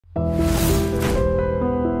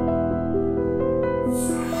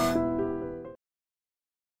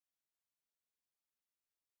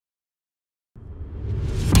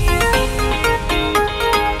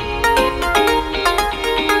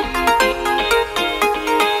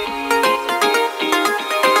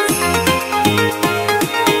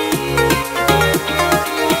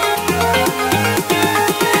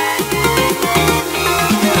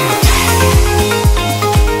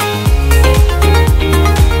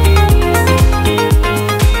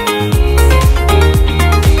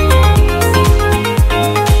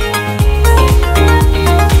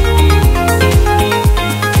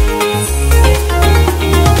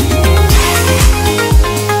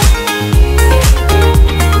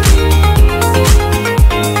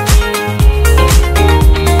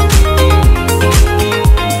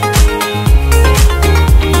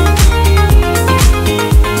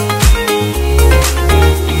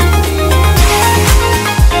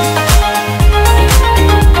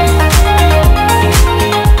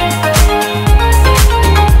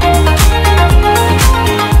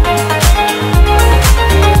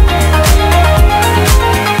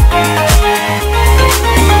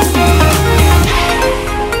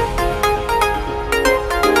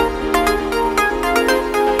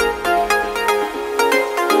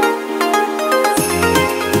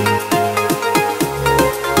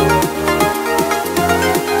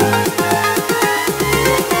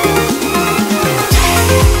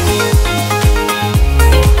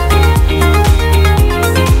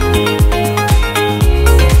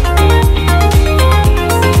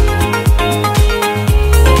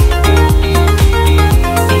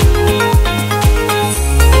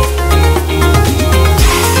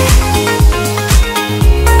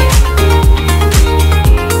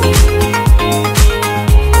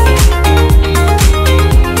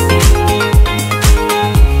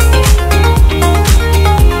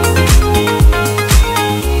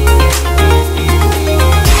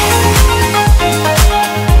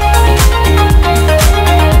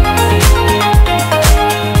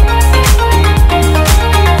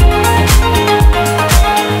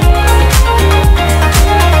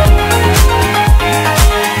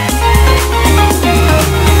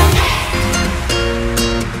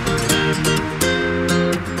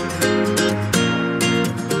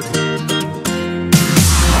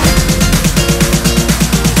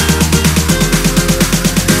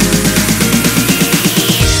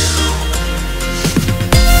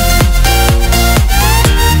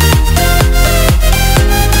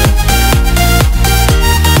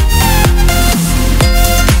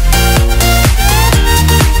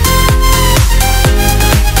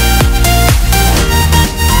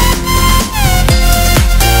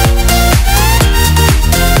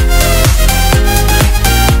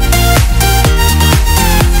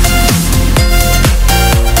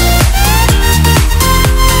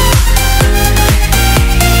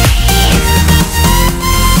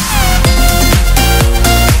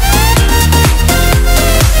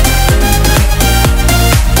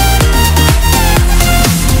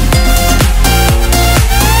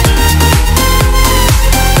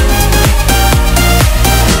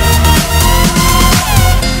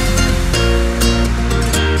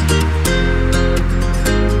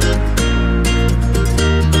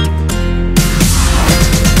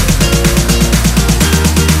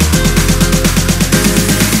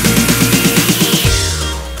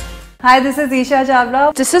Hi, this is Isha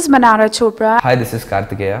Chavla. This is Manara Chopra. Hi, this is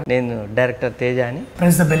Kartikeya. నేను డైరెక్టర్ తేజ అని.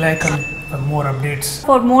 Press the bell icon for more updates.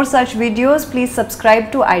 For more such videos, please subscribe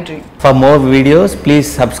to iDream. For more videos, please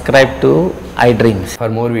subscribe to iDream. For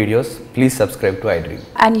more videos, please subscribe to iDream.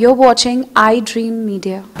 And you're watching iDream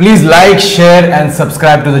Media. Please like, share and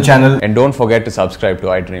subscribe to the channel. And don't forget to subscribe to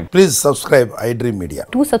iDream. Please subscribe iDream Media.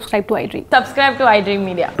 Do subscribe to iDream. Subscribe to iDream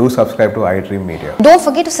Media. Do subscribe to iDream Media. Don't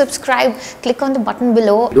forget to subscribe. Click on the button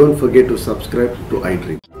below. Don't forget to subscribe to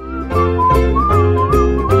iDream.